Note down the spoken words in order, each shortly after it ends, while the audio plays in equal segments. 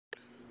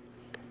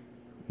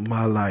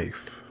my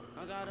life,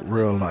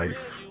 real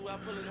life,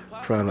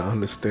 trying to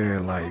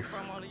understand life.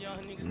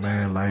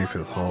 Man, life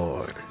is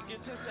hard.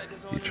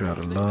 You try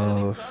to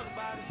love,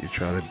 you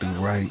try to do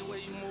right,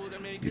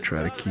 you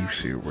try to keep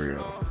shit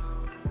real.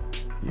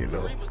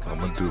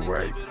 I'ma do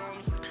right.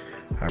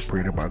 I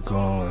pray to my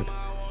God,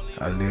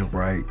 I live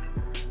right.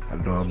 I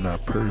know I'm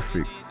not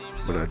perfect,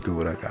 but I do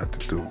what I got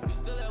to do.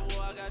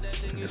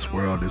 In this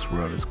world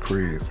is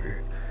crazy.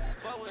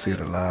 Seeing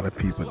a lot of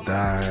people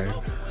dying,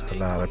 a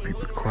lot of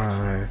people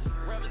crying,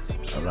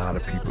 a lot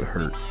of people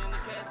hurt.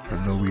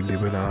 I know we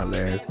live in our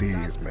last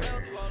days, man.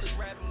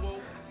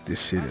 This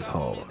shit is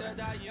hard.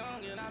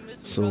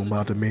 So I'm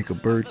about to make a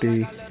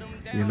birthday,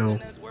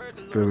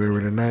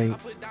 February the 9th.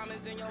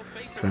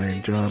 Trying to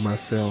enjoy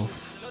myself.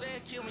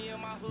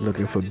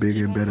 Looking for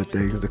bigger and better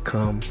things to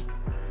come.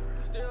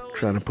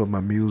 Trying to put my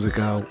music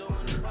out.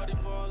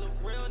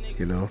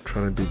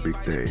 Trying to do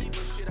big things.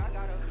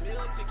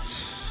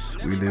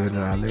 We living in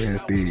our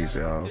last days,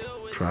 y'all.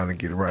 Trying to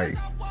get right.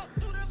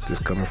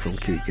 Just coming from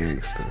K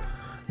Gangsta.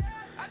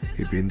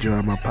 If you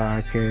enjoy my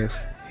podcast,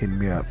 hit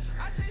me up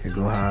and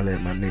go holler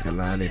at my nigga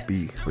Lonnie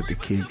B with the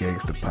K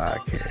Gangsta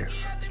podcast.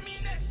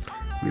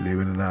 We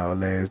living in our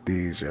last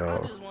days,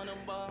 y'all.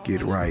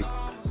 Get right.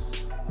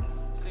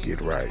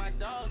 Get right.